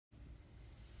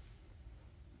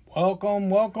Welcome,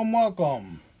 welcome,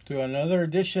 welcome to another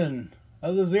edition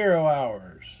of the Zero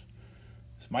Hours.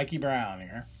 It's Mikey Brown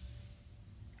here.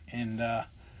 And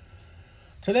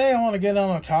today I want to get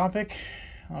on a topic.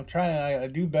 I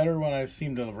do better when I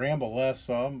seem to ramble less,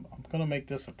 so I'm going to make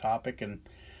this a topic. And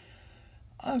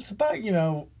it's about,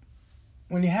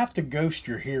 when you have to ghost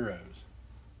your heroes.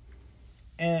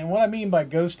 And what I mean by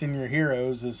ghosting your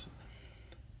heroes is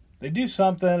they do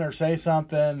something or say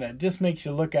something that just makes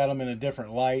you look at them in a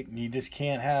different light, and you just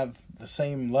can't have the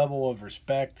same level of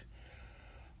respect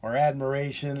or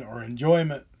admiration or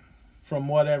enjoyment from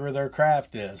whatever their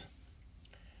craft is.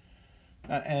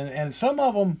 And some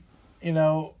of them,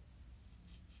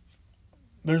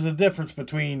 there's a difference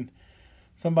between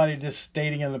somebody just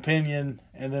stating an opinion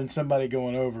and then somebody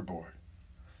going overboard.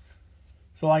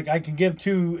 So, I can give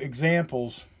two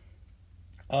examples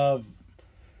of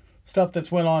stuff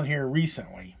that's went on here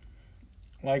recently,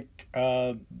 like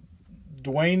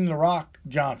Dwayne "The Rock"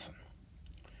 Johnson.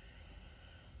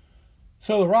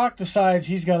 So The Rock decides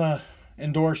he's going to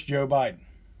endorse Joe Biden.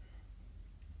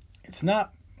 It's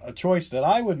not a choice that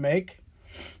I would make,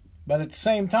 but at the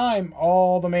same time,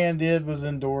 all the man did was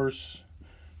endorse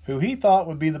who he thought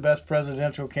would be the best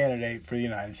presidential candidate for the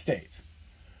United States.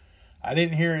 I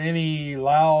didn't hear any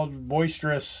loud,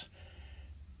 boisterous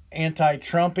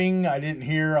anti-Trumping. I didn't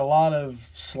hear a lot of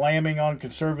slamming on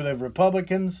conservative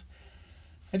Republicans.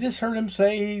 I just heard him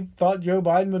say he thought Joe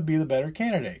Biden would be the better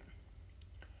candidate.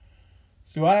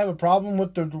 Do I have a problem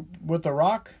with the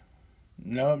Rock?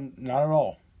 No, not at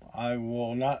all. I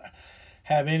will not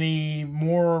have any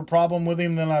more problem with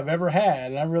him than I've ever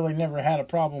had. And I've really never had a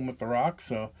problem with the Rock,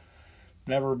 so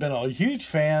never been a huge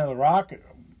fan of the Rock,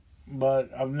 but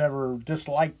I've never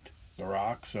disliked the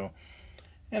Rock, so.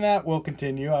 And that will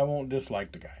continue. I won't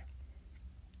dislike the guy.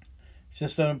 It's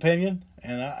just an opinion,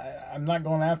 and I'm not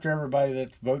going after everybody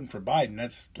that's voting for Biden.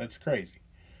 That's crazy.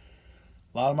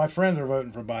 A lot of my friends are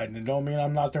voting for Biden. It don't mean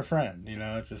I'm not their friend.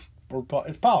 It's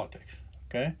politics.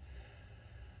 Okay.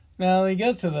 Now you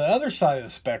go to the other side of the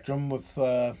spectrum with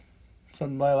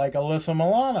somebody like Alyssa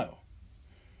Milano,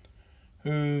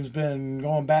 who's been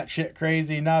going batshit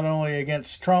crazy not only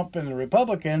against Trump and the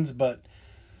Republicans, but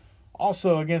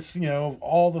also against,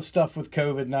 all the stuff with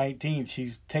COVID-19.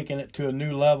 She's taken it to a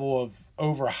new level of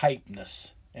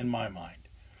overhypeness in my mind.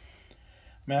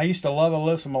 I used to love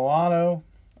Alyssa Milano,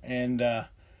 and,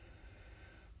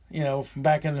 from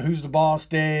back in the Who's the Boss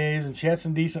days, and she had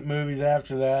some decent movies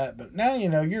after that. But now,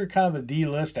 you're kind of a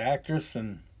D-list actress,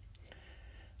 and,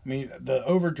 the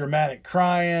over-dramatic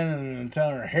crying and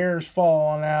telling her hair's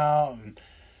falling out, and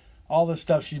all this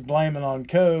stuff she's blaming on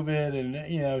COVID,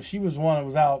 and, she was one that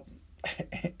was out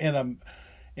in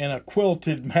a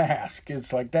quilted mask.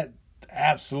 It's like that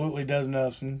absolutely does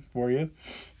nothing for you.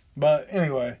 But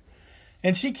anyway,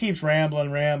 and she keeps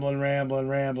rambling.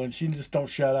 She just don't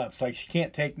shut up. It's like she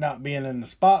can't take not being in the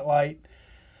spotlight,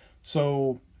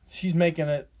 so she's making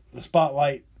it the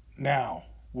spotlight now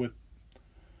with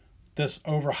this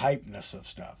overhypeness of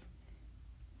stuff.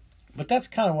 But that's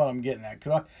kind of what I'm getting at.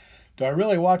 Do I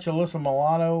really watch Alyssa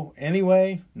Milano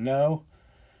anyway? No.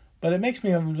 But it makes me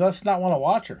just not want to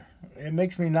watch her. It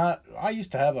makes me not. I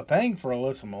used to have a thing for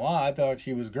Alyssa Milano. I thought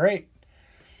she was great.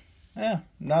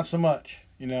 Not so much.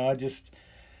 I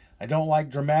don't like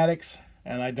dramatics,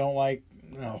 and I don't like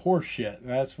horse shit. And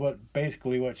that's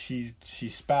basically what she's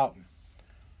spouting.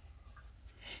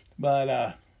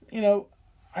 But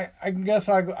I guess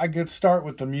I could start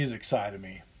with the music side of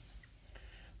me.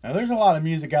 Now, there's a lot of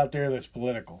music out there that's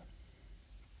political,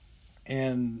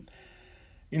 and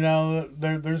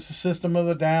there's the System of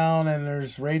a Down, and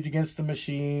there's Rage Against the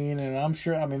Machine, and I'm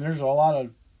sure, there's a lot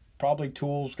of probably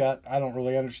Tool's I don't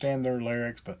really understand their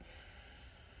lyrics, but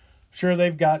I'm sure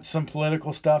they've got some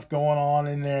political stuff going on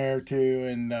in there too,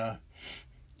 and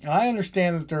I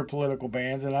understand that they're political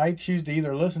bands, and I choose to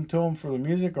either listen to them for the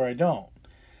music or I don't.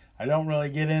 I don't really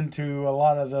get into a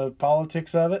lot of the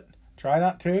politics of it, try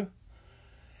not to.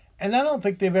 And I don't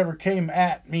think they've ever came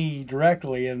at me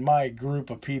directly in my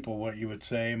group of people, what you would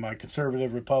say, my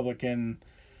conservative Republican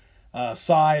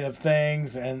side of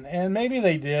things. And maybe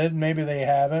they did, maybe they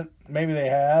haven't, maybe they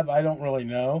have. I don't really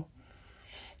know.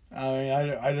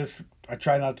 I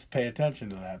try not to pay attention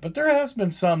to that. But there has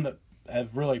been some that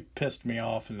have really pissed me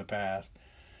off in the past.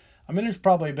 There's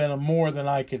probably been more than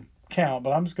I could count,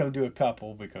 but I'm just going to do a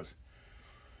couple because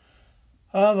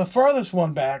the farthest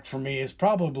one back for me is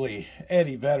probably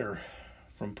Eddie Vedder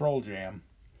from Pearl Jam.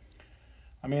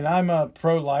 I'm a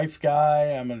pro-life guy.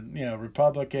 I'm a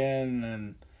Republican,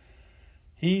 and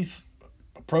he's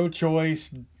a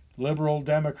pro-choice, liberal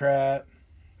Democrat,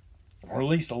 or at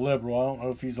least a liberal. I don't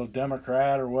know if he's a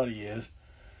Democrat or what he is.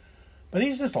 But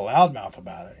he's just a loudmouth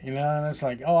about it, you know. And it's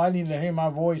like, oh, I need to hear my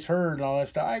voice heard and all that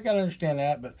stuff. I gotta understand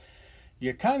that, but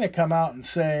you kind of come out and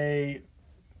say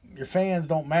your fans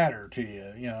don't matter to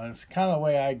you, you know. It's kind of the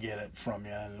way I get it from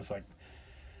you. And it's like,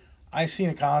 I seen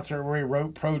a concert where he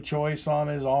wrote pro-choice on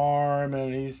his arm,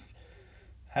 and he's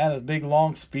had a big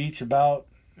long speech about,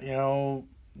 you know,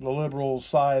 the liberal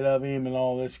side of him and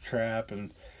all this crap.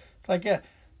 And it's like, yeah,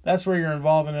 that's where you're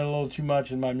involving it a little too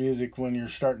much in my music, when you're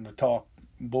starting to talk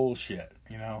bullshit,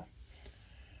 you know.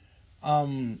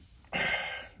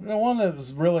 The one that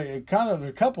was really kind of,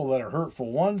 a couple that are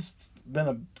hurtful. One's been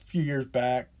a few years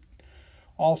back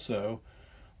also,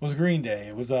 was Green Day.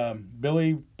 It was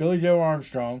Billy Joe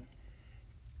Armstrong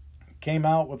came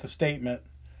out with a statement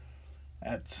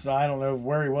at, I don't know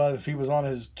where he was, if he was on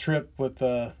his trip with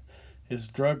his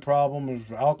drug problem,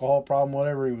 his alcohol problem,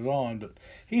 whatever he was on, but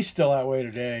he's still that way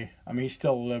today. I mean, he's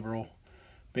still a liberal,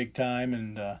 big time,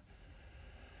 and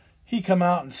he come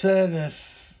out and said,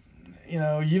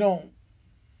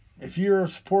 if you're a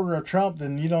supporter of Trump,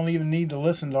 then you don't even need to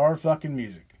listen to our fucking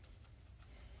music.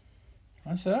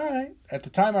 I said, all right. At the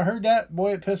time I heard that,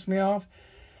 boy, it pissed me off.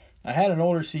 I had an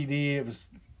older CD. It was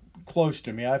close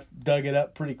to me. I dug it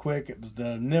up pretty quick. It was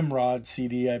the Nimrod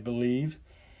CD, I believe.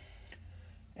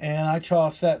 And I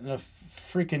tossed that in the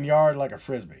freaking yard like a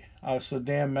frisbee. I was so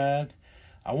damn mad.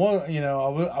 I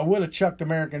would have chucked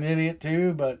American Idiot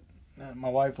too, but my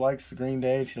wife likes the Green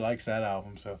Day. She likes that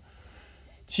album, so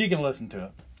she can listen to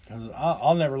it. Because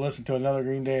I'll never listen to another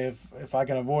Green Day if I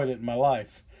can avoid it in my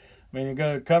life. I mean, you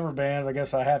go to cover bands, I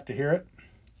guess I have to hear it.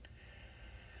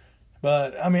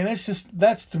 But, I mean,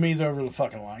 that's to me is over the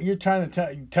fucking line. You're trying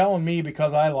to telling me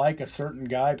because I like a certain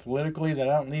guy politically that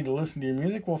I don't need to listen to your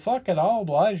music? Well, fuck it, I'll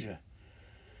oblige you.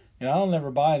 You know, I'll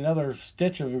never buy another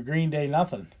stitch of a Green Day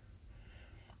nothing.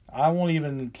 I won't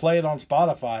even play it on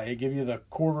Spotify. They give you the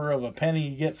quarter of a penny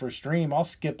you get for stream. I'll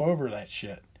skip over that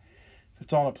shit. If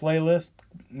it's on a playlist,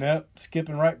 nope,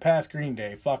 skipping right past Green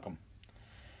Day. Fuck them.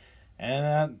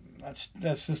 And that's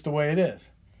just the way it is.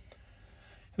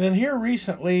 And then here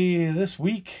recently, this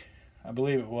week, I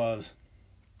believe it was,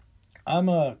 I'm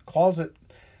a closet,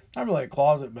 not really a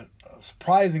closet, but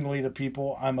surprisingly to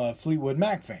people, I'm a Fleetwood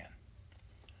Mac fan.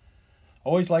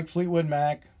 Always liked Fleetwood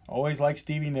Mac. Always liked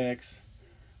Stevie Nicks.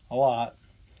 A lot.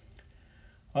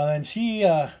 Well, then she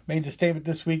made the statement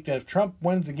this week that if Trump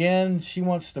wins again, she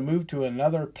wants to move to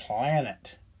another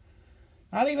planet.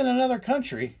 Not even another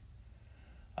country.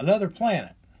 Another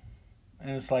planet.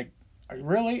 And it's like,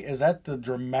 really? Is that the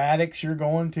dramatics you're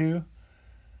going to?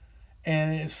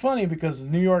 And it's funny because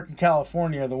New York and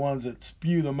California are the ones that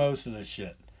spew the most of this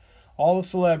shit. All the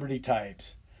celebrity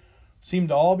types seem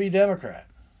to all be Democrat.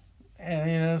 And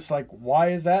it's like, why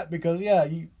is that? Because,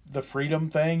 the freedom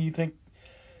thing, you think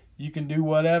you can do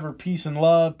whatever, peace and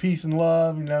love,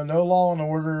 no law and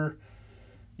order,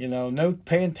 no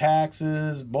paying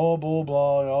taxes, blah, blah,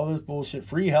 blah, all this bullshit,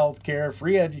 free health care,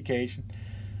 free education,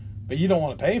 but you don't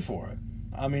want to pay for it.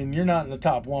 I mean, you're not in the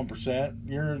top 1%,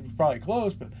 you're probably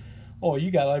close, but, you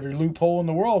got every loophole in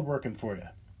the world working for you.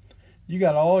 You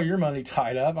got all your money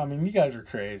tied up. I mean, you guys are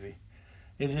crazy.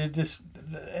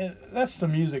 That's the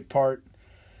music part.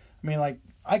 I mean, like,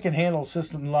 I can handle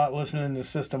not listening to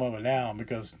System of a Down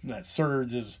because that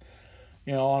Surge is,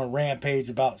 on a rampage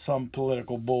about some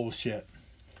political bullshit.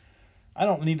 I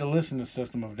don't need to listen to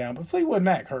System of a Down, but Fleetwood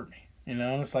Mac hurt me, and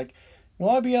it's like, will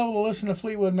I be able to listen to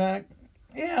Fleetwood Mac?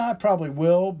 Yeah, I probably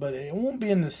will, but it won't be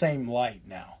in the same light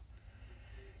now.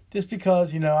 Just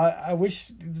because, I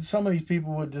wish some of these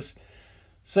people would just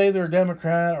say they're a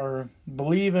Democrat or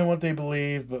believe in what they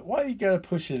believe, but why you gotta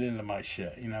push it into my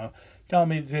shit, Tell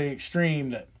me to the extreme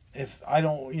that if I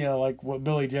don't, like what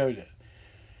Billy Joe did.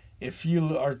 If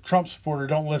you are a Trump supporter,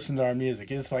 don't listen to our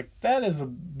music. It's like, that is the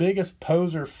biggest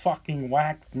poser fucking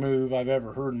whack move I've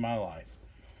ever heard in my life.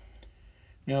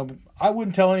 I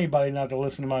wouldn't tell anybody not to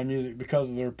listen to my music because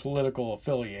of their political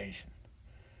affiliation.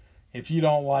 If you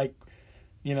don't like,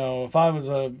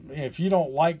 if you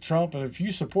don't like Trump and if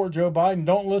you support Joe Biden,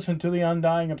 don't listen to the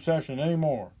Undying Obsession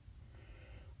anymore.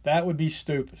 That would be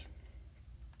stupid.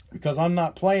 Because I'm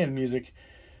not playing music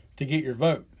to get your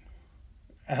vote.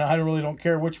 And I really don't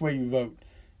care which way you vote.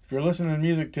 If you're listening to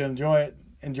music to enjoy it,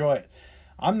 enjoy it.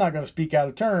 I'm not going to speak out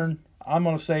of turn. I'm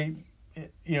going to say,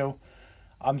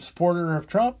 I'm a supporter of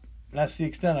Trump. That's the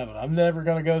extent of it. I'm never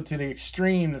going to go to the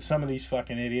extreme that some of these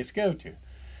fucking idiots go to.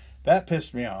 That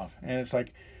pissed me off. And it's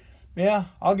like, yeah,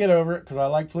 I'll get over it because I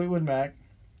like Fleetwood Mac.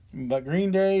 But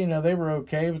Green Day, they were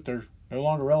okay, but they're no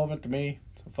longer relevant to me.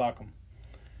 So fuck them.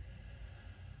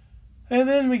 And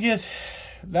then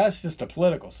that's just the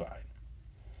political side.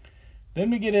 Then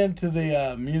we get into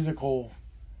the musical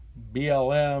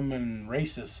BLM and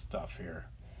racist stuff here.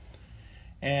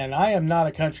 And I am not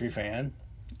a country fan.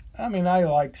 I mean, I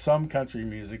like some country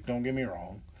music, don't get me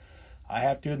wrong. I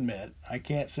have to admit, I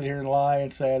can't sit here and lie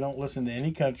and say I don't listen to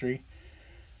any country.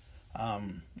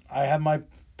 I have my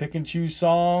pick and choose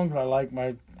songs. I like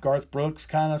my Garth Brooks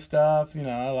kind of stuff. You know,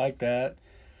 I like that.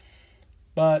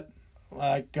 But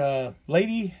like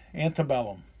Lady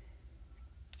Antebellum.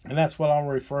 And that's what I'm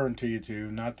referring to you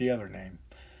to, not the other name.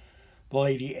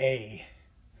 Lady A.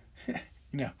 You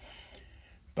know,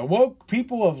 the woke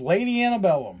people of Lady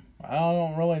Antebellum. I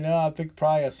don't really know. I think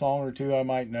probably a song or two I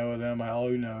might know of them.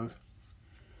 Who knows?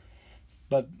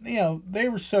 But, you know, they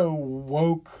were so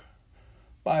woke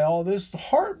by all this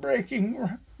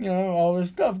heartbreaking, you know, all this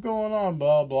stuff going on,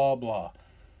 blah, blah, blah.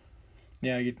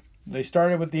 You know, they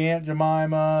started with the Aunt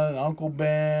Jemima and Uncle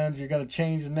Ben's. You're going to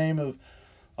change the name of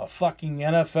a fucking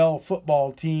NFL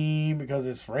football team because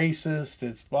it's racist.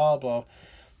 It's blah, blah.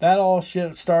 That all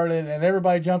shit started, and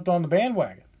everybody jumped on the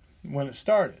bandwagon when it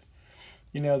started.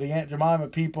 You know, the Aunt Jemima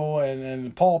people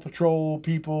and Paw Patrol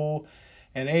people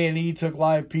and A&E took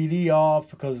Live PD off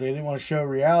because they didn't want to show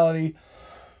reality.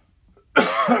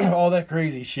 All that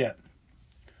crazy shit.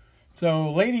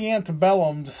 So Lady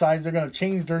Antebellum decides they're going to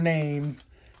change their name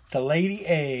to Lady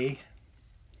A.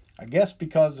 I guess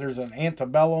because there's an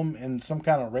antebellum and some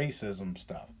kind of racism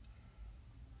stuff.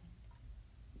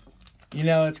 You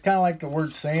know, it's kind of like the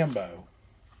word Sambo.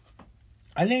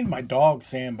 I named my dog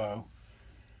Sambo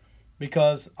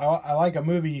because I like a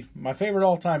movie. My favorite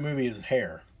all-time movie is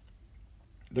Hair,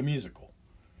 the musical.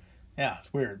 Yeah,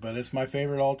 it's weird, but it's my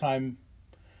favorite all-time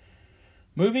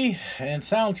movie and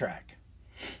soundtrack.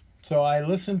 So I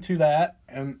listened to that,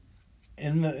 and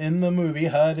in the movie,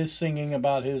 HUD is singing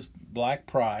about his black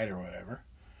pride or whatever,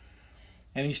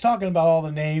 and he's talking about all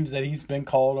the names that he's been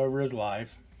called over his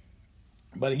life,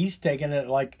 but he's taking it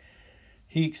like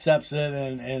he accepts it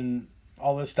and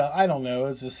all this stuff. I don't know.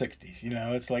 It's the 60s, you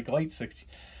know. It's like late 60s.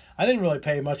 I didn't really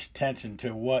pay much attention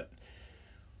to what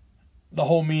the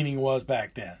whole meaning was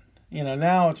back then. You know,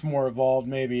 now it's more evolved,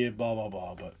 maybe, blah, blah,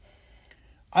 blah, but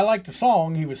I liked the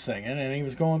song he was singing, and he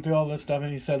was going through all this stuff,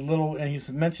 and he said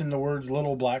he mentioned the words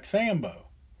Little Black Sambo.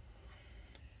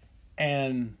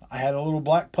 And I had a little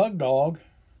black pug dog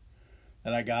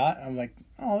that I got. I'm like,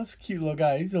 oh, that's a cute little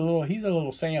guy. He's a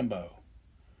little Sambo.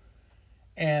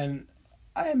 And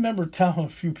I remember telling a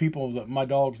few people that my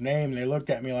dog's name, and they looked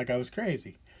at me like I was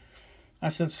crazy. I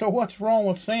said, so what's wrong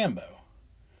with Sambo?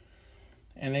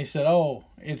 And they said, oh,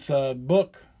 it's a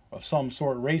book of some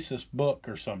sort, racist book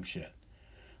or some shit.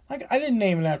 Like, I didn't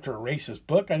name it after a racist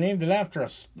book. I named it after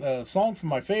a song from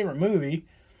my favorite movie.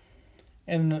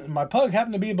 And my pug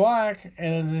happened to be black,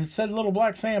 and it said Little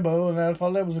Black Sambo, and I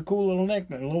thought that was a cool little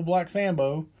nickname, Little Black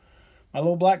Sambo, my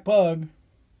little black pug.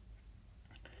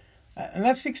 And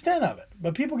that's the extent of it.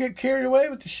 But people get carried away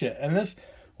with the shit. And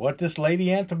what this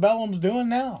Lady Antebellum's doing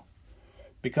now.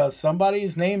 Because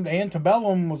somebody's named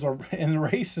Antebellum was in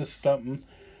racist something.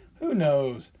 Who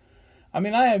knows? I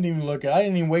mean, I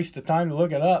didn't even waste the time to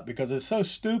look it up because it's so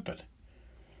stupid.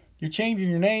 You're changing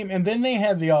your name, and then they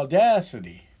had the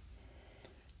audacity.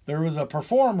 There was a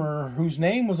performer whose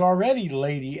name was already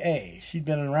Lady A. She'd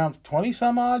been around for 20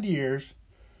 some odd years.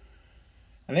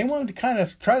 And they wanted to kind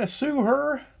of try to sue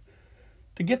her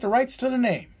to get the rights to the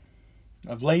name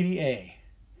of Lady A.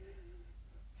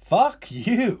 Fuck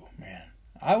you, man.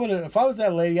 If I was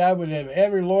that lady, I would have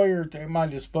every lawyer at my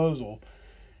disposal,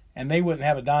 and they wouldn't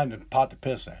have a dime to pot to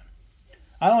piss in.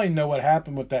 I don't even know what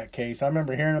happened with that case. I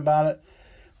remember hearing about it,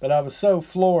 but I was so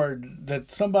floored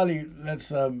that somebody that's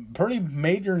a pretty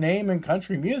major name in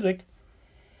country music,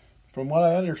 from what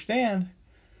I understand,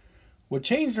 would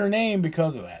change their name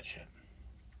because of that shit.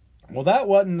 Well, that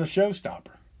wasn't the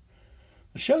showstopper.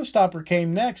 The showstopper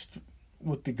came next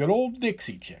with the good old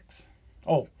Dixie Chicks.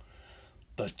 Oh,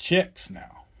 the Chicks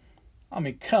now. I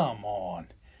mean, come on.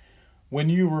 When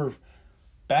you were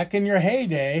back in your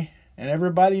heyday and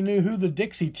everybody knew who the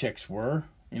Dixie Chicks were,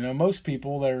 you know, most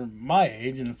people that are my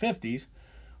age in the 50s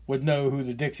would know who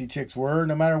the Dixie Chicks were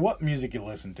no matter what music you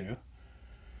listened to.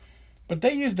 But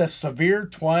they used a severe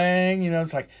twang, you know,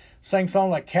 it's like sang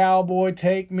songs like Cowboy,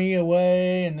 Take Me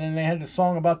Away, and then they had the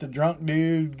song about the drunk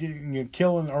dude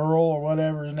killing Earl or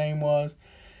whatever his name was.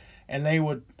 And they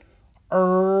would,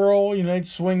 Earl, you know, they'd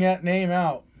swing that name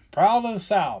out. Proud of the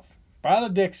South, proud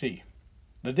of Dixie.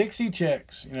 The Dixie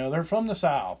Chicks, you know, they're from the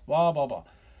South, blah, blah, blah.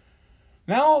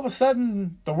 Now all of a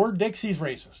sudden, the word Dixie's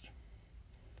racist.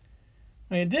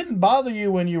 I mean, it didn't bother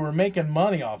you when you were making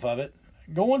money off of it.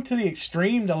 Going to the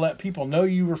extreme to let people know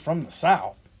you were from the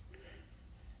South.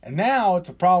 And now it's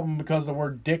a problem because the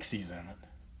word Dixie's in it.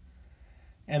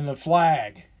 And the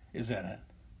flag is in it.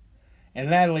 And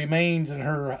Natalie Maines and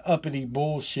her uppity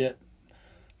bullshit,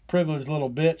 privileged little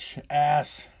bitch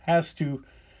ass has to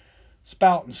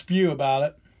spout and spew about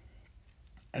it.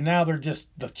 And now they're just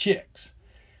the chicks.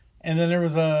 And then there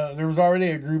was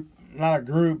already a group, not a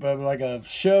group, but like a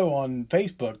show on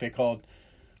Facebook they called,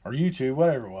 or YouTube,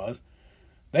 whatever it was.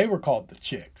 They were called the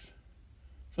chicks.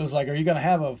 So it's like, are you going to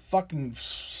have a fucking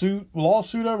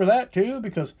lawsuit over that too?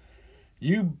 Because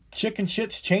you chicken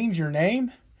shits change your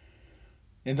name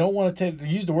and don't want to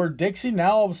use the word Dixie.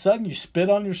 Now all of a sudden you spit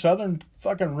on your southern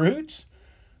fucking roots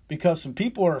because some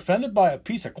people are offended by a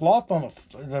piece of cloth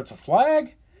that's a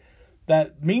flag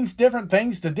that means different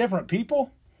things to different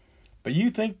people. But you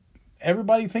think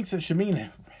everybody thinks it should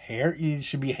mean it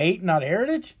should be hate, not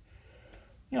heritage?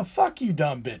 Fuck you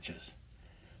dumb bitches.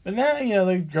 But now,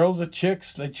 the girls, the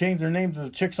chicks, they change their names to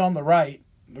the chicks on the right.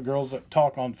 The girls that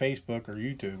talk on Facebook or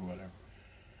YouTube or whatever.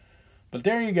 But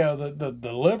there you go,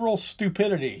 the liberal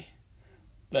stupidity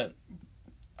that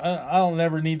I don't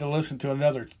ever need to listen to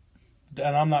another,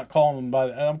 and I'm not calling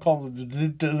them I'm calling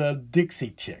them the Dixie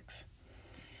chicks.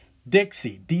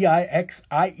 Dixie,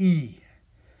 Dixie.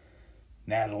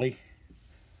 Natalie,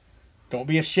 don't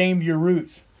be ashamed of your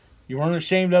roots. You weren't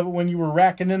ashamed of it when you were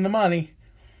racking in the money.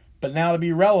 But now to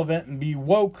be relevant and be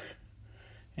woke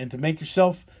and to make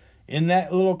yourself in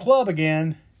that little club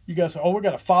again, you guys say, we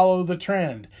got to follow the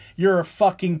trend. You're a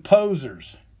fucking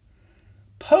posers.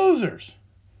 Posers.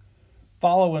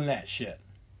 Following that shit.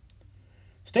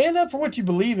 Stand up for what you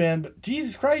believe in, but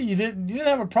Jesus Christ, you didn't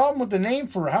have a problem with the name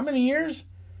for how many years?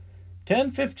 10,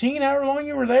 15, however long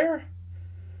you were there?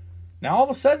 Now all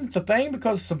of a sudden it's a thing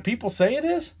because some people say it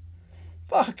is?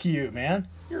 Fuck you, man.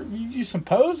 You're some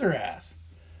poser ass.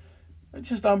 It's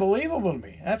just unbelievable to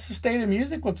me. That's the state of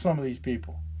music with some of these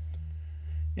people.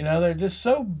 They're just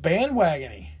so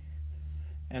bandwagony.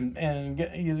 And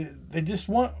they just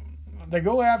they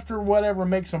go after whatever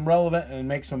makes them relevant and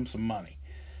makes them some money.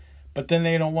 But then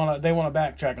they want to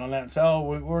backtrack on that and say,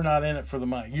 we're not in it for the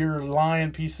money. You're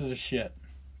lying pieces of shit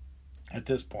at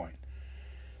this point.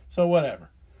 So whatever.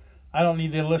 I don't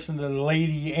need to listen to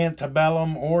Lady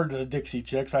Antebellum or the Dixie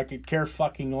Chicks. I could care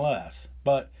fucking less.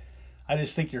 But I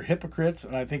just think you're hypocrites,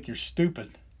 and I think you're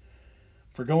stupid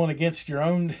for going against your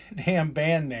own damn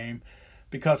band name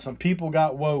because some people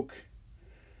got woke.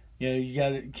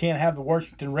 You can't have the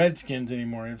Washington Redskins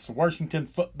anymore. It's the Washington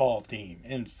football team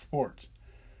in sports.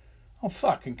 Oh,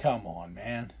 fucking come on,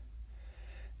 man.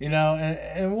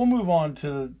 And we'll move on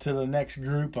to the next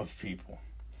group of people,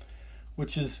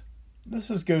 which is, let's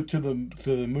just go to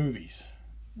the movies,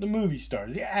 the movie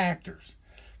stars, the actors.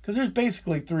 Because there's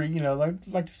basically three, like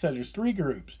I said, there's three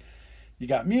groups. You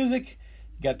got music,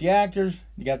 you got the actors,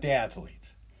 you got the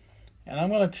athletes. And I'm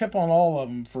going to tip on all of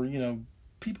them for,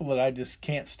 people that I just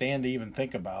can't stand to even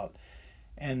think about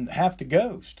and have to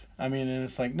ghost. And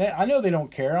it's like, I know they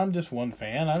don't care. I'm just one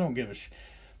fan. I don't give a shit.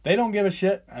 They don't give a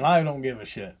shit, and I don't give a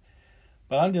shit.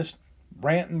 But I'm just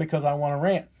ranting because I want to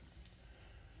rant.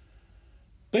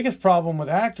 Biggest problem with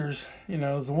actors,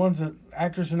 is the ones that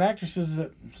actors and actresses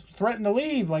that threaten to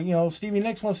leave. Like, Stevie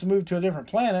Nicks wants to move to a different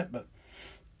planet, but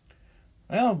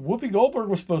Whoopi Goldberg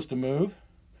was supposed to move.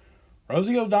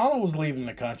 Rosie O'Donnell was leaving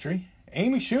the country.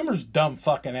 Amy Schumer's dumb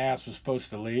fucking ass was supposed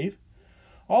to leave.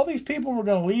 All these people were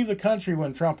going to leave the country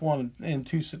when Trump won in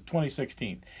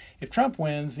 2016. If Trump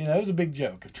wins, it was a big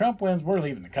joke. If Trump wins, we're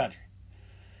leaving the country.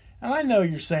 And I know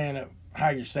you're saying it, how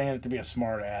you're saying it to be a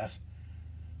smart ass.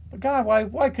 But God,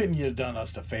 why couldn't you have done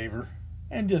us a favor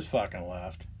and just fucking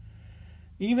left?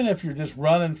 Even if you're just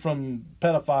running from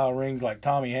pedophile rings like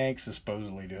Tommy Hanks is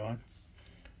supposedly doing,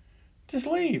 just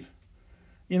leave.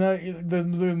 Your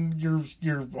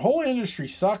whole industry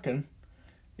sucking.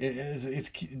 It's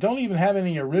don't even have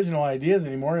any original ideas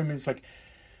anymore. It's like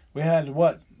we had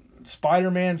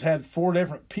Spider-Man's had 4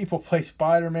 different people play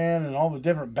Spider-Man and all the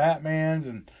different Batmans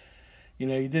and. You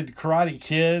did the Karate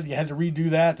Kid. You had to redo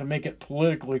that to make it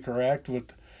politically correct.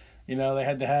 With, they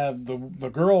had to have the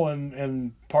girl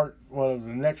in part. What was the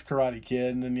next Karate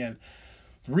Kid, and then you had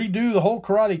to redo the whole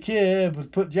Karate Kid,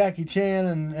 but put Jackie Chan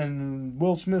and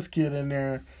Will Smith's kid in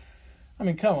there.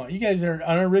 Come on, you guys are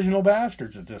unoriginal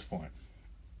bastards at this point.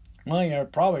 Well, you're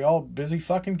probably all busy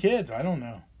fucking kids. I don't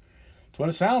know. That's what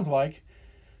it sounds like,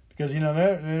 because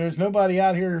there's nobody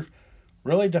out here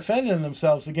really defending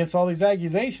themselves against all these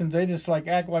accusations. They just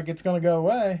act like it's going to go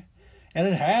away. And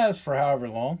it has for however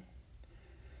long.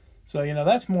 So,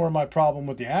 that's more of my problem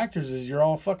with the actors is you're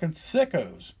all fucking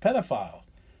sickos, pedophiles.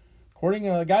 According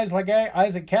to guys like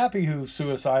Isaac Cappy who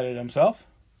suicided himself.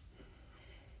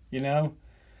 He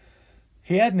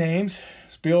had names.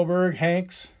 Spielberg,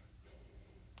 Hanks,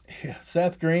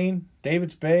 Seth Green,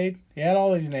 David Spade. He had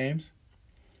all these names.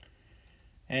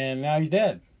 and now he's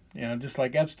dead. You know, just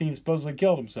like Epstein supposedly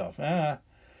killed himself.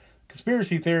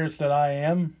 Conspiracy theorist that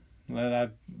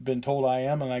I've been told I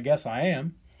am, and I guess I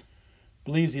am,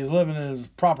 believes he's living in his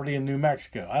property in New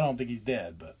Mexico. I don't think he's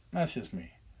dead, but that's just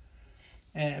me.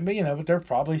 But they're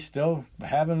probably still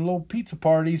having little pizza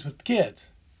parties with the kids.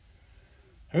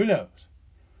 Who knows?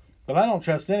 But I don't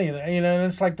trust any of that. And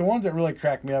it's like the ones that really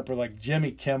crack me up are like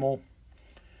Jimmy Kimmel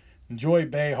and Joy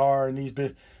Behar and these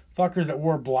fuckers that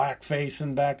wore blackface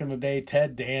and back in the day,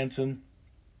 Ted Danson.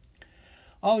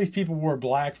 All these people wore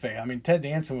blackface. I mean, Ted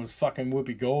Danson was fucking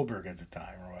Whoopi Goldberg at the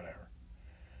time or whatever.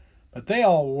 But they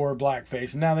all wore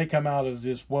blackface, and now they come out as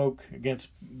just woke against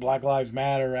Black Lives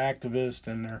Matter activists,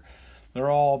 and they're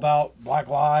all about Black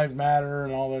Lives Matter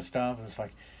and all this stuff. It's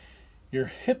like, you're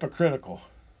hypocritical.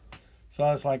 So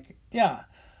it's like, yeah,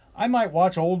 I might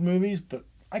watch old movies, but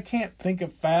I can't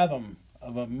fathom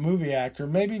of a movie actor.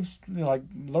 Maybe like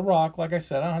The Rock, like I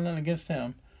said, I have nothing against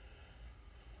him.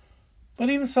 But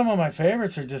even some of my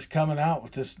favorites are just coming out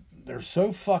with this. They're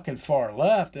so fucking far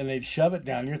left, and they shove it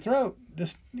down your throat.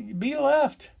 Just be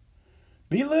left.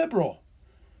 Be liberal.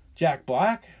 Jack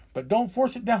Black. But don't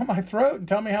force it down my throat and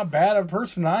tell me how bad a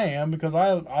person I am because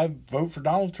I vote for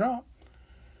Donald Trump.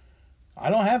 I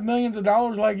don't have millions of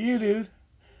dollars like you, dude.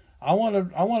 I want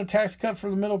a tax cut for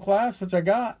the middle class, which I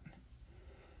got.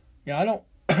 I don't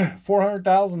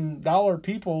 $400,000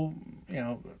 people,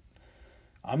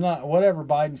 I'm not, whatever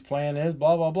Biden's plan is,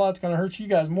 blah, blah, blah, it's going to hurt you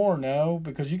guys more. No,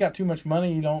 because you got too much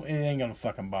money, it ain't going to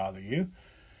fucking bother you.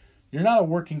 You're not a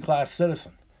working class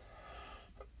citizen.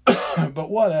 But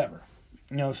whatever.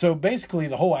 So basically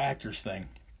the whole actors thing,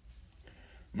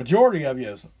 majority of you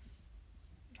is,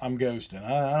 I'm ghosting.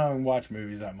 I don't even watch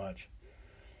movies that much.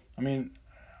 I mean,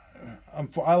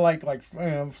 I like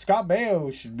Scott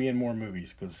Baio should be in more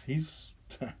movies because he's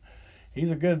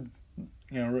a good,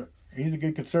 he's a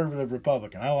good conservative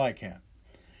Republican. I like him.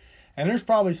 And there's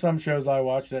probably some shows I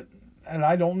watch and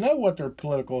I don't know what their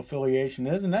political affiliation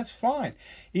is, and that's fine.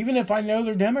 Even if I know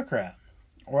they're Democrat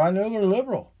or I know they're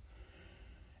liberal,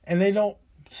 and they don't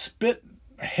spit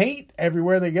hate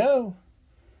everywhere they go,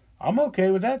 I'm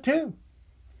okay with that too.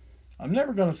 I'm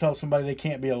never going to tell somebody they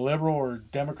can't be a liberal or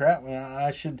Democrat when I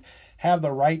should have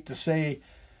the right to say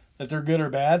that they're good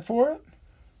or bad for it.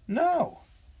 No.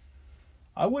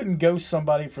 I wouldn't ghost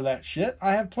somebody for that shit.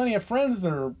 I have plenty of friends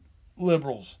that are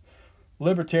liberals,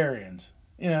 libertarians,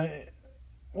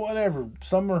 whatever.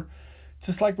 Some are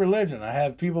just like religion. I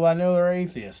have people I know that are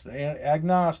atheists,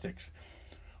 agnostics,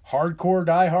 hardcore,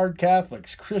 diehard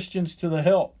Catholics, Christians to the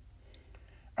hilt.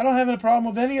 I don't have any problem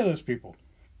with any of those people.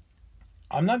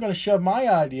 I'm not going to shove my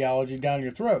ideology down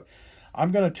your throat.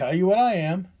 I'm going to tell you what I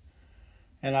am.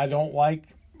 And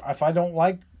if I don't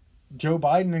like Joe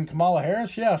Biden and Kamala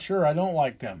Harris, yeah, sure, I don't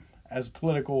like them as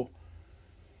political.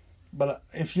 But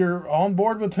if you're on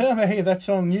board with them, hey, that's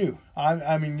on you.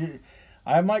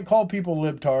 I might call people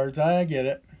libtards. I get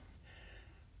it.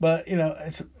 But,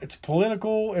 it's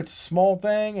political, it's a small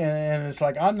thing, and it's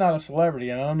like, I'm not a celebrity,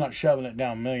 and I'm not shoving it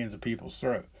down millions of people's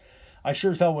throat. I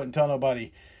sure as hell wouldn't tell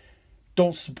nobody,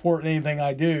 don't support anything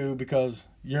I do because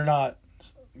you're not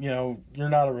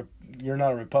a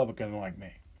Republican like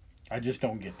me. I just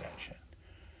don't get that shit.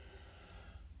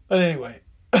 But anyway,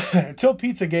 until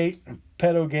Pizzagate,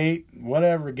 Pedogate,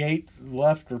 whatever gate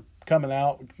left or coming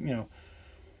out,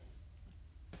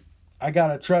 I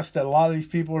gotta trust that a lot of these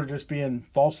people are just being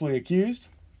falsely accused.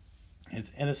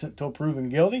 It's innocent till proven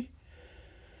guilty.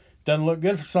 Doesn't look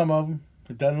good for some of them.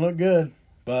 It doesn't look good,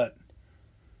 but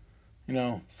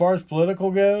as far as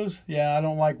political goes, yeah, I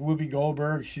don't like Whoopi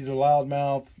Goldberg. She's a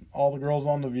loudmouth. All the girls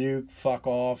on The View, fuck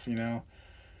off,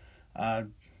 Yeah.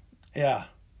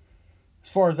 As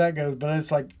far as that goes, but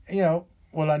it's like,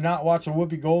 would I not watch a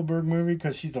Whoopi Goldberg movie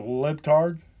because she's a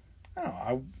libtard?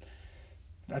 No,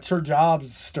 that's her job to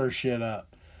stir shit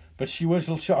up. But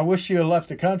I wish she had left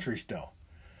the country still.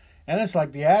 And it's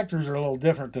like the actors are a little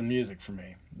different than music for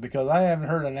me. Because I haven't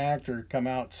heard an actor come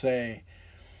out and say,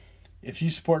 if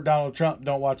you support Donald Trump,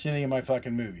 don't watch any of my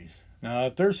fucking movies. Now,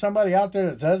 if there's somebody out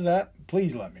there that says that,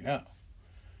 please let me know.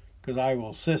 Because I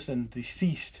will cease and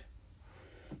desist.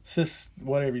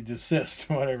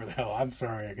 Whatever the hell. I'm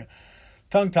sorry. I got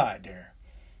tongue-tied there.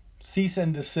 Cease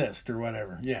and desist or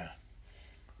whatever. Yeah.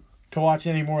 To watch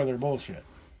any more of their bullshit.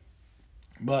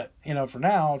 But, for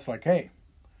now, it's like, hey,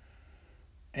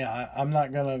 I'm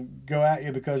not going to go at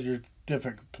you because you're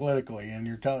different politically. And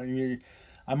you're telling you,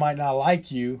 I might not like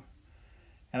you.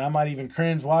 And I might even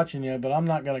cringe watching you, but I'm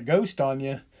not going to ghost on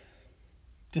you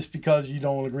just because you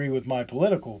don't agree with my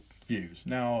political views.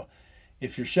 Now,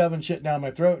 if you're shoving shit down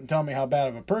my throat and telling me how bad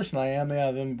of a person I am,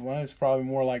 yeah, then it's probably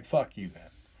more like fuck you then.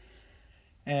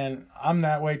 And I'm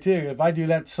that way too. If I do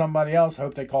that to somebody else, I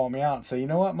hope they call me out and say, you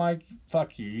know what, Mike,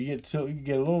 fuck you. You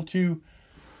get a little too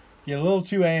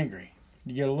angry.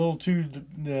 You get a little too,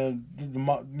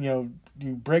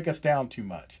 you break us down too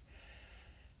much.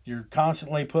 You're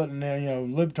constantly putting,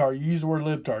 libtard. You use the word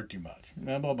libtard too much.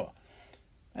 Blah, blah, blah.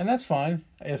 And that's fine.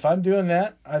 If I'm doing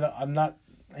that, I'm not,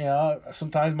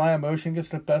 sometimes my emotion gets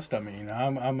the best of me.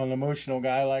 I'm an emotional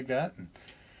guy like that. And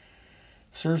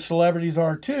certain celebrities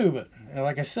are too, but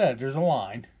like I said, there's a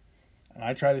line. And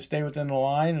I try to stay within the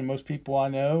line, and most people I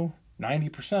know,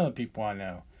 90% of the people I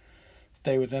know,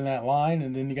 stay within that line,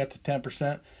 and then you got the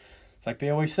 10%. Like they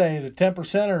always say, the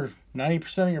 10% or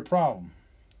 90% of your problem.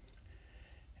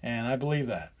 And I believe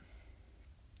that.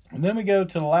 And then we go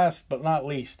to the last but not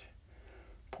least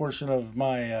portion of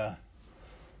my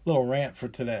little rant for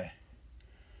today.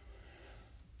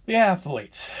 The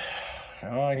athletes.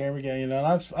 Oh, here we go. And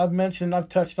I've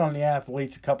touched on the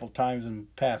athletes a couple times in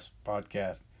past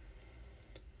podcasts.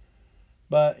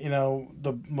 But,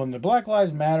 when the Black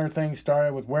Lives Matter thing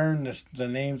started with wearing the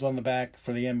names on the back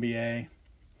for the NBA,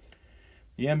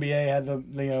 the NBA had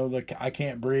the I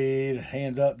can't breathe,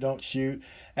 hands up, don't shoot,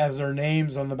 as their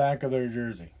names on the back of their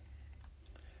jersey.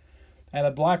 And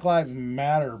a Black Lives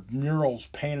Matter murals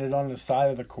painted on the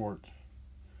side of the court.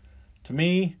 To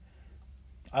me,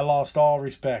 I lost all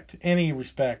respect, any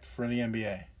respect for the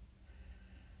NBA.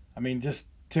 I mean, just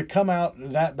to come out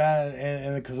that bad,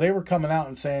 and because they were coming out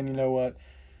and saying, you know what,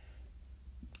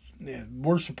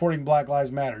 we're supporting Black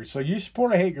Lives Matter. So you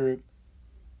support a hate group,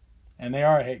 and they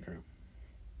are a hate group.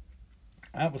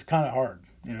 That was kind of hard,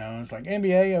 It's like,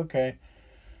 NBA, okay.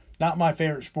 Not my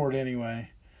favorite sport anyway.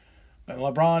 But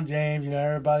LeBron James,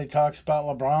 everybody talks about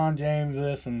LeBron James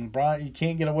this, and LeBron, you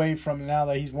can't get away from it now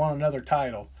that he's won another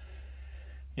title.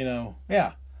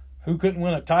 Yeah. Who couldn't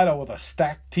win a title with a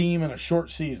stacked team in a short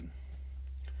season?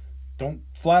 Don't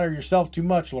flatter yourself too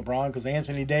much, LeBron, because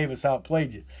Anthony Davis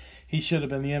outplayed you. He should have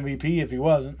been the MVP if he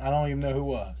wasn't. I don't even know who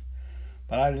was.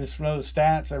 But I just know the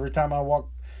stats every time I walk,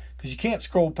 because you can't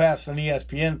scroll past an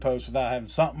ESPN post without having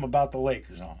something about the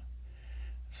Lakers on.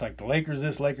 It's like the Lakers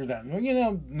this, Lakers that.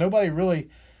 Nobody really,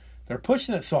 they're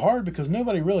pushing it so hard because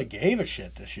nobody really gave a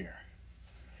shit this year.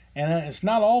 And it's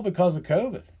not all because of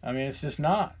COVID. I mean, it's just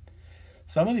not.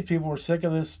 Some of these people were sick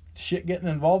of this shit getting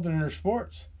involved in their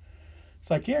sports.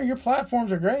 It's like, yeah, your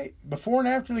platforms are great. Before and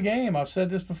after the game, I've said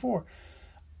this before.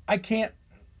 I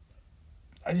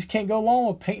just can't go along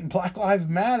with painting Black Lives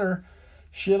Matter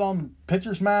shit on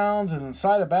pitchers' mounds and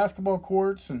inside of basketball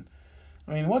courts. And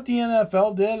I mean, what the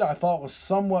NFL did, I thought was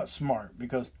somewhat smart,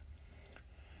 because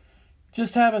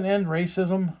just having end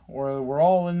racism, or we're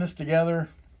all in this together,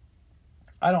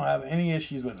 I don't have any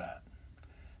issues with that.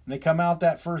 And they come out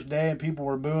that first day and people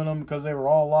were booing them because they were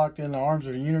all locked in the arms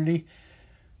of unity.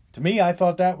 To me, I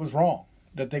thought that was wrong,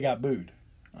 that they got booed.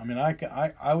 I mean,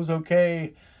 I was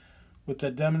okay with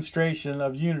the demonstration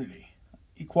of unity,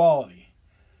 equality.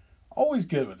 Always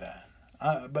good with that.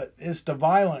 But it's the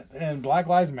violent, and Black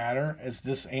Lives Matter, it's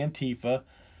this Antifa.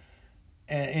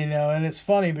 And it's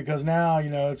funny because now,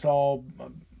 it's all,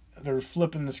 they're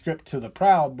flipping the script to the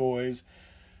Proud Boys,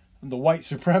 the white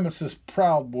supremacist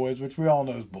Proud Boys, which we all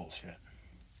know is bullshit.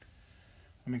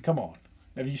 I mean, come on.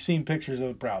 Have you seen pictures of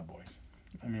the Proud Boys?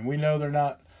 I mean, we know they're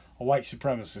not a white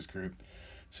supremacist group,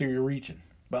 so you're reaching.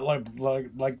 But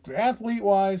like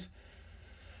athlete-wise,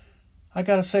 I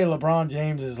gotta say LeBron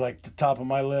James is like the top of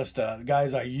my list.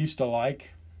 Guys I used to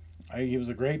like. He was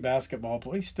a great basketball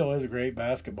player. He still is a great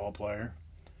basketball player.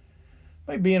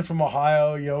 Like being from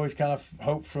Ohio, you always kind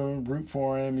of root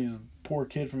for him. He's a poor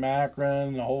kid from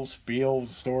Akron, the whole spiel,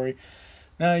 the story.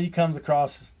 Now he comes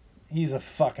across, he's a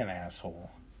fucking asshole.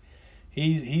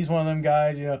 He's one of them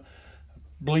guys,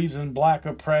 believes in black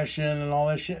oppression and all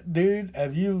that shit. Dude,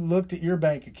 have you looked at your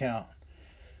bank account?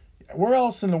 Where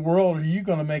else in the world are you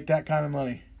going to make that kind of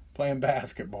money playing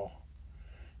basketball?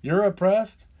 You're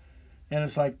oppressed? And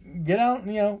it's like, get out,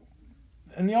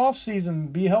 in the off season,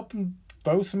 be helping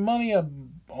throw some money,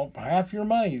 half your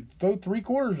money, throw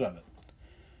 3/4 of it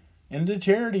into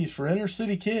charities for inner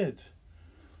city kids.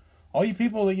 All you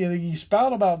people that you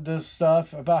spout about this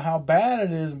stuff, about how bad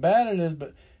it is,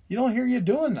 but you don't hear you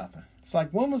doing nothing. It's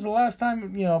like, when was the last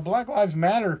time, Black Lives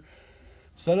Matter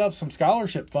set up some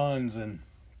scholarship funds and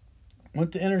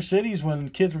went to inner cities when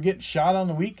kids were getting shot on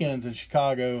the weekends in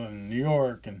Chicago and New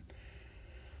York and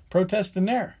protesting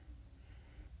there?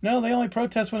 No, they only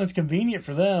protest when it's convenient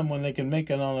for them, when they can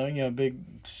make it on a big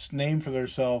name for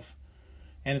themselves,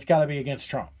 and it's got to be against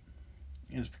Trump.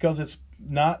 It's because it's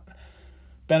not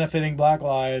benefiting black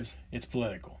lives, it's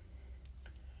political.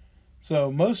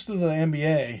 So most of the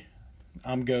NBA,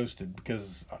 I'm ghosted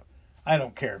because I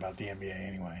don't care about the NBA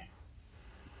anyway.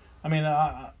 I mean,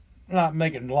 I'm not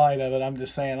making light of it. I'm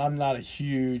just saying I'm not a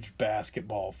huge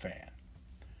basketball fan.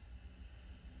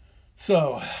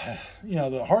 So,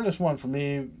 the hardest one for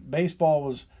me, baseball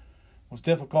was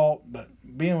difficult, but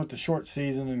being with the short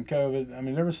season and COVID, I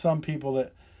mean, there was some people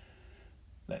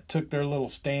that took their little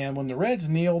stand. When the Reds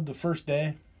kneeled the first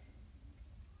day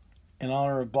in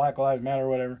honor of Black Lives Matter or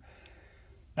whatever,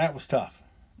 that was tough.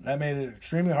 That made it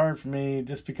extremely hard for me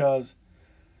just because,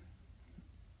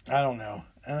 I don't know.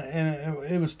 And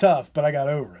it was tough, but I got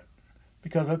over it.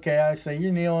 Because, okay, I say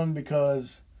you're kneeling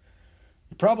because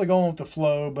you're probably going with the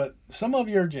flow, but some of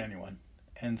you are genuine.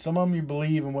 And some of them you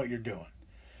believe in what you're doing.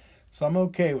 So I'm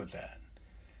okay with that.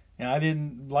 And I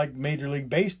didn't like Major League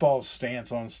Baseball's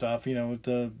stance on stuff, with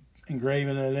the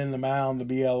engraving it in the mound, the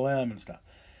BLM and stuff.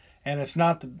 And it's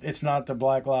not the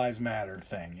Black Lives Matter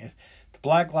thing. It's the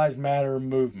Black Lives Matter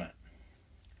movement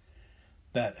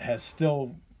that has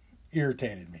still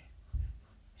irritated me.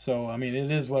 So, I mean,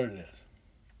 it is what it is.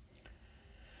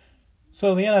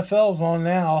 So the NFL's on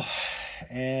now,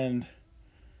 and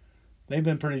they've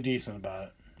been pretty decent about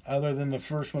it. Other than the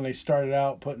first when they started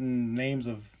out putting names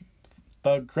of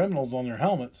thug criminals on their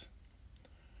helmets.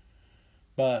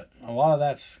 But a lot of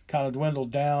that's kind of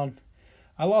dwindled down.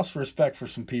 I lost respect for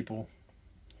some people,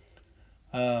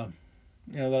 that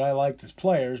I liked as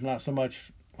players, not so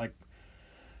much like,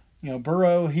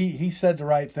 Burrow, he said the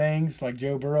right things, like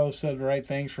Joe Burrow said the right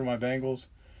things for my Bengals.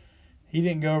 He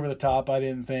didn't go over the top, I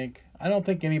didn't think. I don't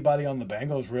think anybody on the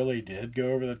Bengals really did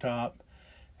go over the top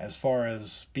as far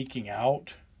as speaking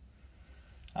out.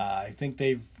 I think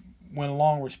they've went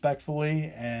along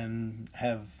respectfully and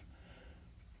have,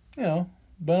 been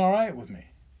all right with me.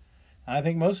 I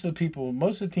think most of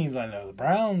the teams I know, the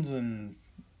Browns and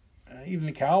even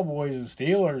the Cowboys and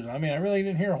Steelers, I mean, I really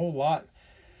didn't hear a whole lot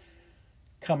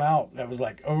come out that was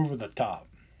like over the top.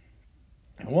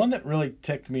 And one that really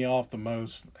ticked me off the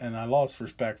most and I lost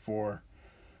respect for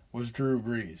was Drew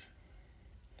Brees.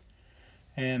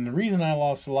 And the reason I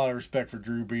lost a lot of respect for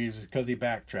Drew Brees is because he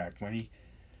backtracked. When he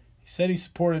said he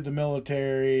supported the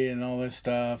military and all this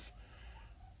stuff,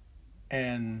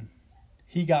 and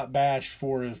he got bashed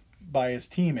by his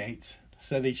teammates.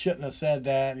 Said he shouldn't have said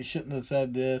that, he shouldn't have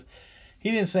said this.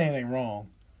 He didn't say anything wrong.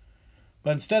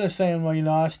 But instead of saying, well,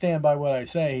 I stand by what I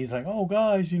say, he's like, oh,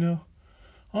 guys,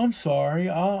 I'm sorry,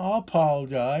 I'll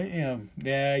apologize.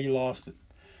 Yeah, you lost it.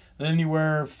 And then you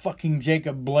wear fucking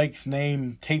Jacob Blake's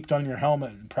name taped on your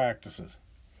helmet in practices.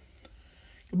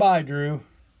 Goodbye, Drew.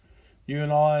 You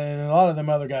and a lot of them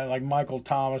other guys, like Michael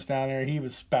Thomas down there, he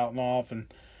was spouting off,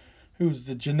 and who's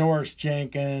the Janoris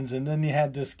Jenkins, and then you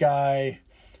had this guy,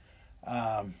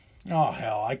 I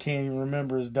can't even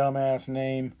remember his dumbass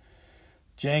name,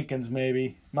 Jenkins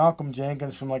maybe, Malcolm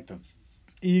Jenkins from like the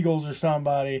Eagles or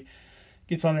somebody,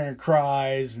 gets on there and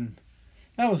cries, and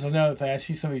that was another thing. I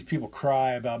see some of these people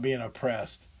cry about being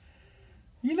oppressed.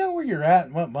 You know where you're at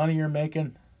and what money you're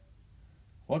making,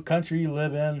 what country you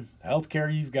live in,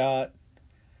 healthcare you've got.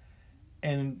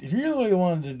 And if you really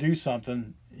wanted to do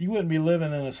something, you wouldn't be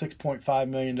living in a $6.5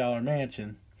 million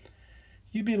mansion.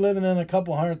 You'd be living in a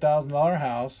couple $100,000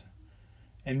 house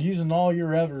and using all your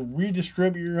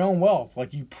redistribute your own wealth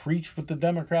like you preach with the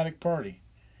Democratic Party.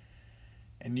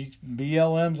 And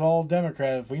BLM's all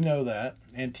Democrat, we know that.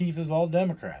 Antifa's all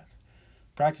Democrat.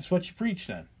 Practice what you preach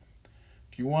then.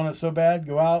 If you want it so bad,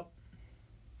 go out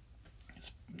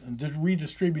and just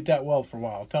redistribute that wealth for a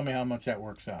while. Tell me how much that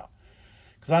works out.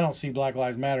 Because I don't see Black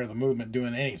Lives Matter, the movement,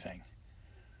 doing anything.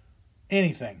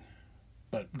 Anything.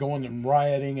 But going and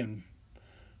rioting and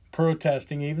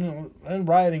protesting even. And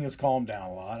rioting has calmed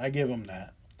down a lot. I give them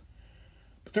that.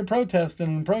 But they're protesting,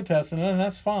 and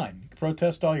that's fine. You can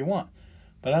protest all you want.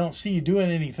 But I don't see you doing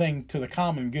anything to the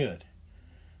common good.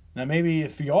 Now maybe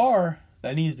if you are,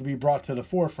 that needs to be brought to the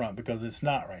forefront because it's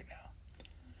not right now.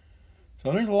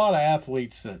 So there's a lot of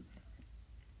athletes that,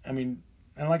 and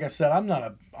like I said, I'm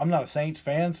not a Saints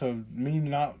fan, so me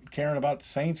not caring about the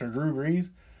Saints or Drew Brees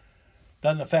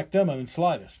doesn't affect them in the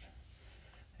slightest.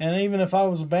 And even if I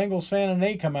was a Bengals fan and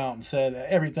they come out and said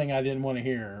everything I didn't want to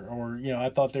hear, or I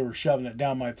thought they were shoving it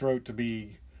down my throat to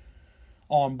be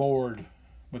on board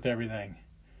with everything,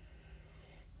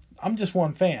 I'm just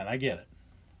one fan. I get it.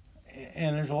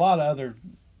 And there's a lot of other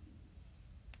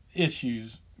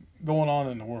issues going on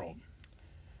in the world.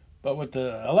 But with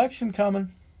the election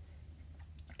coming,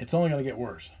 it's only going to get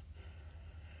worse.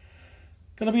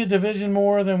 Going to be a division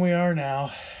more than we are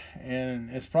now. And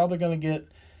it's probably going to get,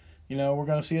 we're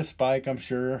going to see a spike, I'm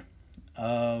sure.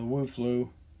 Wu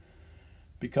flu.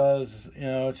 Because,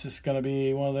 it's just going to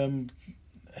be one of them,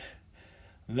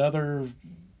 another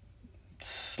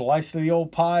slice of the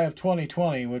old pie of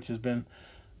 2020, which has been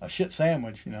a shit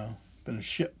sandwich, been a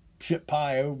shit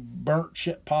pie, burnt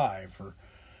shit pie for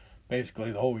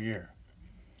basically the whole year.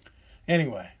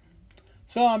 Anyway,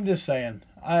 so I'm just saying,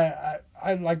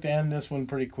 I'd like to end this one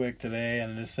pretty quick today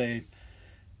and just say,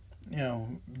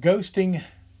 ghosting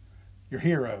your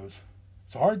heroes.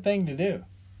 It's a hard thing to do.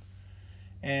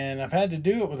 And I've had to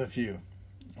do it with a few.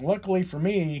 Luckily for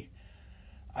me,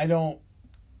 I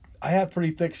have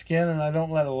pretty thick skin and I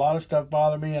don't let a lot of stuff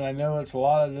bother me, and I know a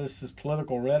lot of this is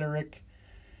political rhetoric,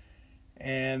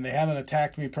 and they haven't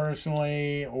attacked me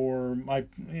personally, or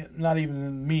not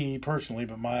even me personally,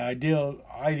 but my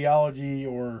ideology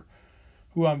or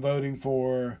who I'm voting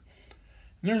for.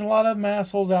 And there's a lot of them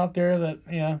assholes out there that,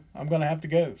 I'm going to have to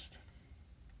ghost.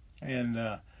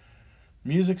 And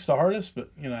music's the hardest,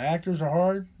 but, actors are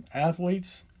hard,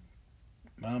 athletes.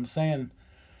 I'm saying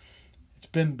it's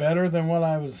been better than what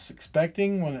I was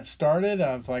expecting when it started.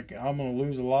 I was like, I'm going to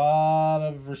lose a lot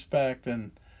of respect,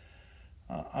 and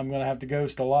I'm going to have to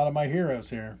ghost a lot of my heroes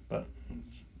here. But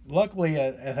luckily,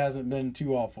 it hasn't been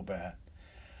too awful bad.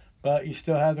 But you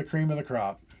still have the cream of the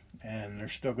crop, and they're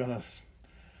still going to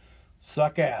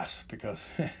suck ass because,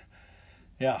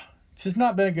 yeah, it's just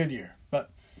not been a good year.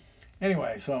 But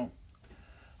anyway, so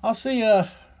I'll see you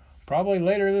probably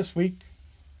later this week.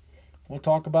 We'll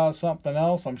talk about something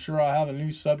else. I'm sure I'll have a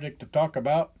new subject to talk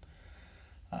about.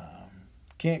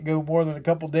 Can't go more than a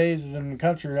couple days in the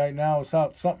country right now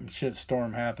without something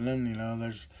shitstorm happening.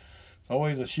 There's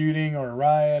always a shooting or a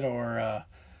riot, or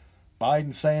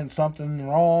Biden saying something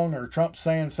wrong, or Trump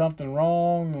saying something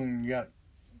wrong, and you got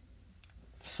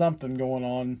something going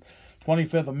on.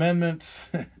 25th Amendments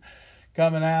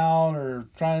coming out, or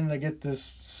trying to get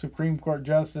this Supreme Court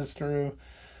justice through.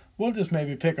 We'll just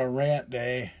maybe pick a rant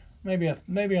day.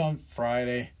 Maybe on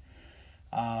Friday.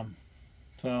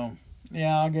 So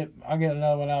yeah, I'll get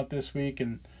another one out this week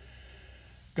and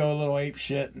go a little ape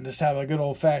shit and just have a good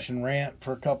old fashioned rant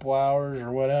for a couple hours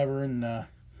or whatever, and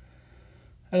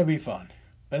that'll be fun.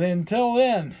 But until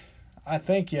then, I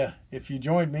thank you if you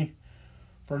joined me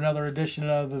for another edition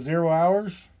of the 0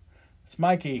 Hours. It's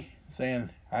Mikey saying,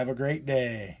 have a great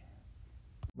day.